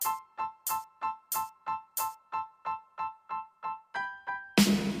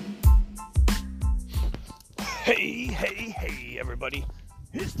Hey, everybody.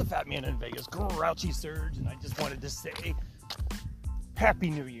 It's the Fat Man in Vegas, Grouchy Surge, and I just wanted to say Happy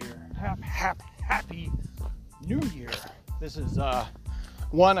New Year. Happy New Year. This is, I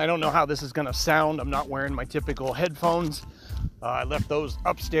don't know how this is going to sound. I'm not wearing my typical headphones. I left those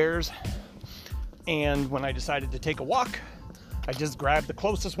upstairs, and when I decided to take a walk, I just grabbed the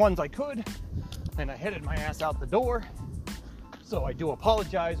closest ones I could, and I headed my ass out the door. So I do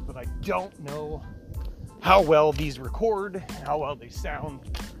apologize, but I don't know how well these record, how well they sound.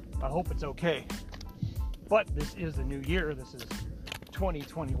 I hope it's okay. But this is a new year. This is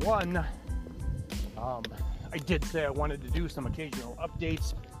 2021. I did say I wanted to do some occasional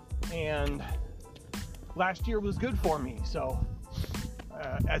updates, and last year was good for me. So,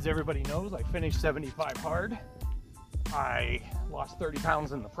 as everybody knows, I finished 75 hard. I lost 30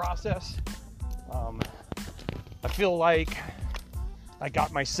 pounds in the process. I feel like I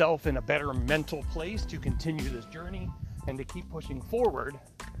got myself in a better mental place to continue this journey and to keep pushing forward.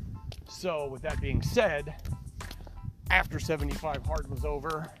 So with that being said, after 75 hard was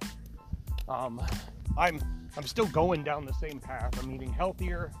over, I'm still going down the same path. I'm eating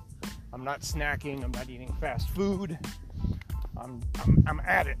healthier. I'm not snacking. I'm not eating fast food. I'm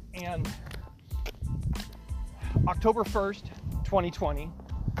at it. And October 1st, 2020,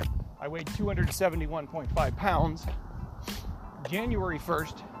 I weighed 271.5 pounds. January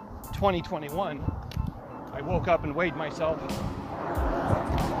 1st, 2021, I woke up and weighed myself,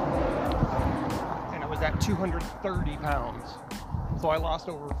 and I was at 230 pounds. So I lost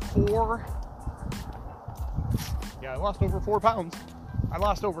over 4 pounds. I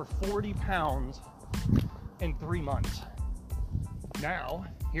lost over 40 pounds in 3 months. Now,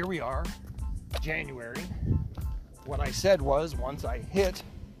 here we are, January. What I said was, once I hit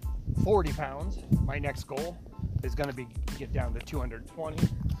 40 pounds, my next goal is going to be to get down to 220,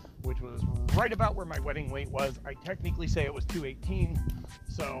 which was right about where my wedding weight was. I technically say it was 218,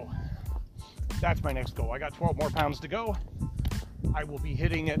 so that's my next goal. I got 12 more pounds to go. I will be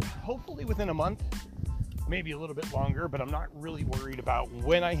hitting it hopefully within a month, maybe a little bit longer, but I'm not really worried about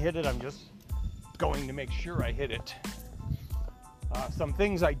when I hit it. I'm just going to make sure I hit it. Some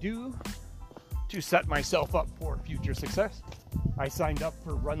things I do to set myself up for future success. I signed up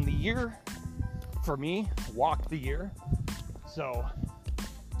for Run the Year. For me, Walk the Year. So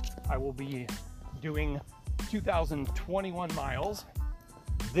I will be doing 2021 miles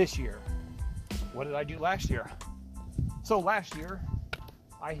this year. What did I do last year? So last year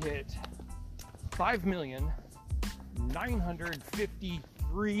I hit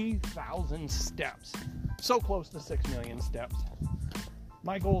 5,953,000 steps. So close to 6 million steps.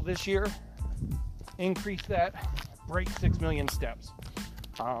 My goal this year, increase that, break 6 million steps.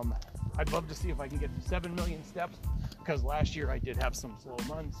 I'd love to see if I can get to 7 million steps, because last year I did have some slow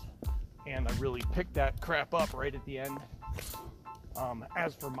months and I really picked that crap up right at the end.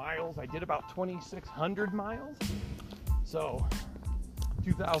 As for miles, I did about 2,600 miles. So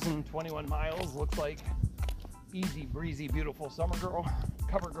 2021 miles looks like easy breezy, beautiful summer girl,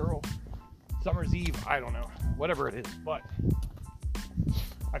 cover girl, summer's eve, I don't know, whatever it is, but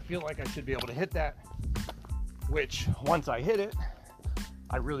I feel like I should be able to hit that, which once I hit it,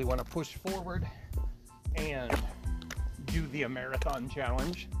 I really want to push forward and do the marathon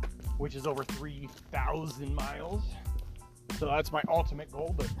challenge, which is over 3,000 miles. So that's my ultimate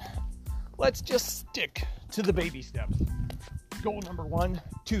goal, but let's just stick to the baby steps. Goal number 1,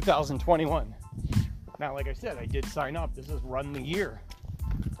 2021. Now, like I said, I did sign up. This is Run the Year.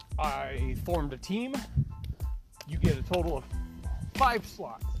 I formed a team. You get a total of 5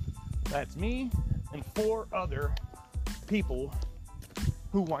 slots. That's me and 4 other people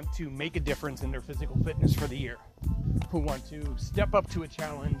who want to make a difference in their physical fitness for the year, who want to step up to a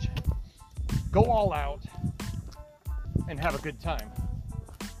challenge, go all out, and have a good time.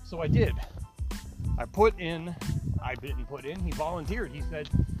 So I did. I didn't put in, he volunteered. He said,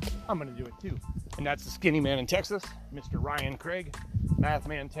 I'm going to do it too. And that's the skinny man in Texas, Mr. Ryan Craig,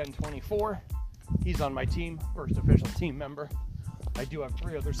 Mathman1024. He's on my team, first official team member. I do have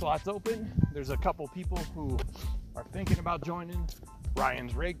 3 other slots open. There's a couple people who are thinking about joining.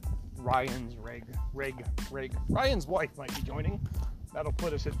 Ryan's wife might be joining. That'll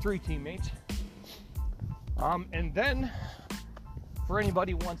put us at 3 teammates. And then, for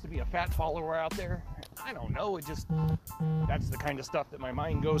anybody who wants to be a fat follower out there, I don't know, that's the kind of stuff that my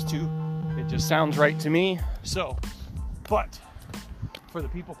mind goes to. It just sounds right to me. So, but for the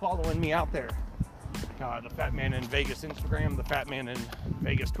people following me out there, the Fat Man in Vegas Instagram, the Fat Man in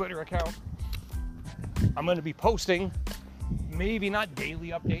Vegas Twitter account, I'm going to be posting maybe not daily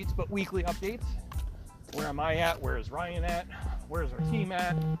updates, but weekly updates. Where am I at? Where is Ryan at? Where's our team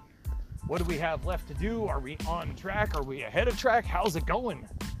at? What do we have left to do? Are we on track? Are we ahead of track? How's it going?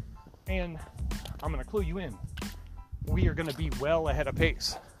 And I'm going to clue you in. We are going to be well ahead of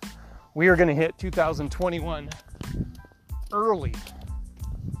pace. We are going to hit 2021 early.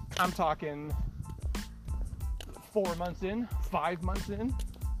 I'm talking 4 months in, 5 months in.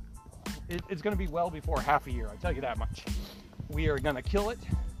 It's going to be well before half a year, I tell you that much. We are going to kill it.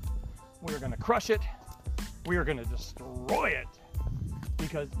 We are going to crush it. We are going to destroy it,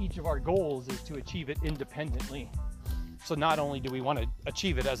 because each of our goals is to achieve it independently. So not only do we want to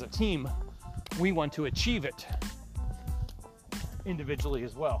achieve it as a team, we want to achieve it individually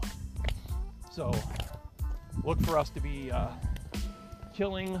as well. So look for us to be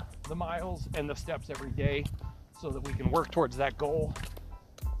killing the miles and the steps every day so that we can work towards that goal.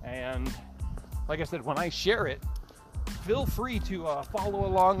 And like I said, when I share it, feel free to follow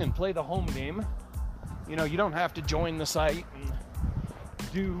along and play the home game. You know, you don't have to join the site and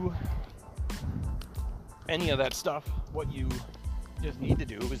do any of that stuff. What you just need to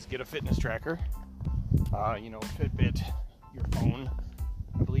do is get a fitness tracker. You know, Fitbit, your phone.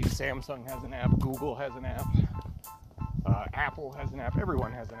 I believe Samsung has an app, Google has an app, Apple has an app,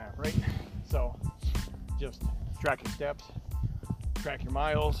 everyone has an app, right? So just track your steps, track your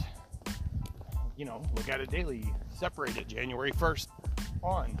miles, you know, look at it daily, separate it January 1st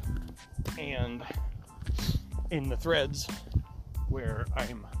on. And in the threads where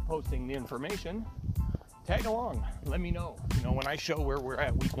I'm posting the information, tag along, let me know. You know, when I show where we're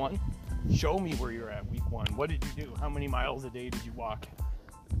at week 1, show me where you're at week 1. What did you do? How many miles a day did you walk?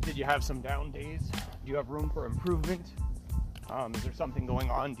 Did you have some down days? Do you have room for improvement? Is there something going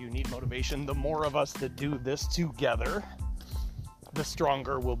on? Do you need motivation? The more of us that do this together, the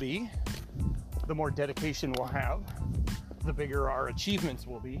stronger we'll be, the more dedication we'll have, the bigger our achievements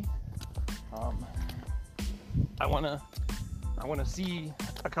will be. I want to see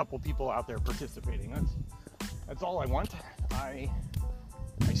a couple people out there participating. That's all I want. I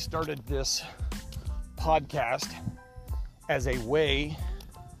started this podcast as a way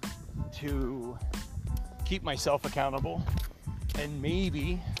to keep myself accountable and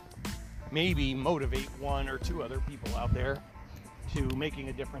maybe motivate 1 or 2 other people out there to making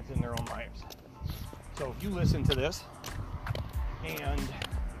a difference in their own lives. So if you listen to this and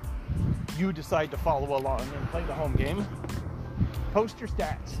you decide to follow along and play the home game, post your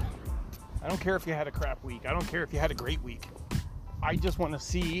stats. I don't care if you had a crap week. I don't care if you had a great week. I just want to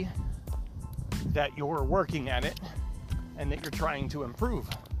see that you're working at it and that you're trying to improve.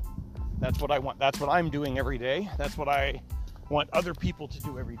 That's what I want. That's what I'm doing every day. That's what I want other people to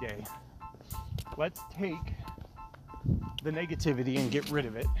do every day. Let's take the negativity and get rid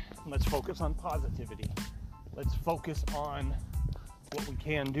of it. Let's focus on positivity. Let's focus on what we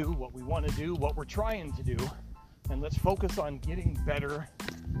can do, what we want to do, what we're trying to do. And let's focus on getting better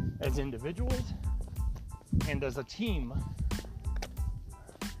as individuals and as a team,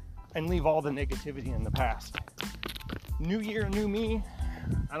 and leave all the negativity in the past. New year, new me.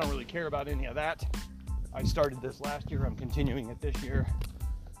 I don't really care about any of that. I started this last year. I'm continuing it this year.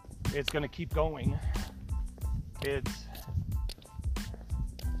 It's going to keep going. It's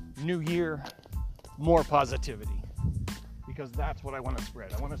new year, more positivity, because that's what I want to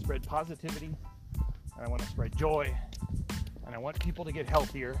spread. I want to spread positivity, and I want to spread joy, and I want people to get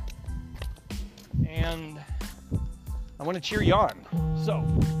healthier, and I want to cheer you on. So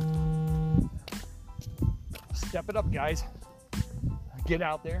step it up, guys. Get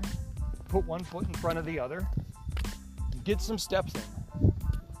out there, put 1 foot in front of the other, get some steps in.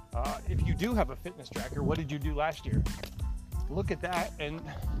 If you do have a fitness tracker, what did you do last year? Look at that and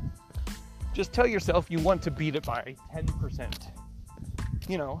just tell yourself you want to beat it by 10%.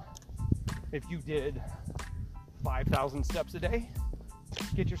 You know, if you did 5,000 steps a day,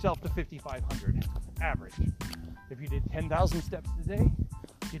 get yourself to 5,500 average. If you did 10,000 steps a day,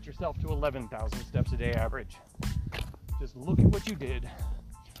 get yourself to 11,000 steps a day average. Just look at what you did,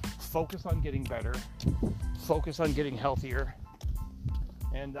 focus on getting better, focus on getting healthier,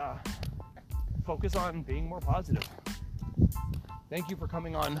 and focus on being more positive. Thank you for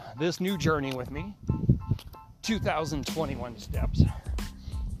coming on this new journey with me. 2021 steps.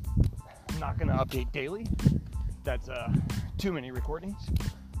 I'm not going to update daily. That's too many recordings.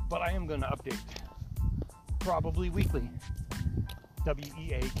 But I am going to update probably weekly.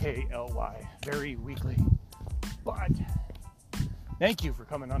 W-E-A-K-L-Y. Very weekly. But thank you for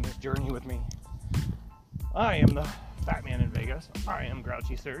coming on this journey with me. I am the Fat Man in Vegas. I am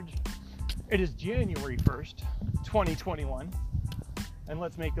Grouchy Surge. It is January 1st, 2021. And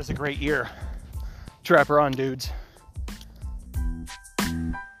let's make this a great year. Trapper on, dudes.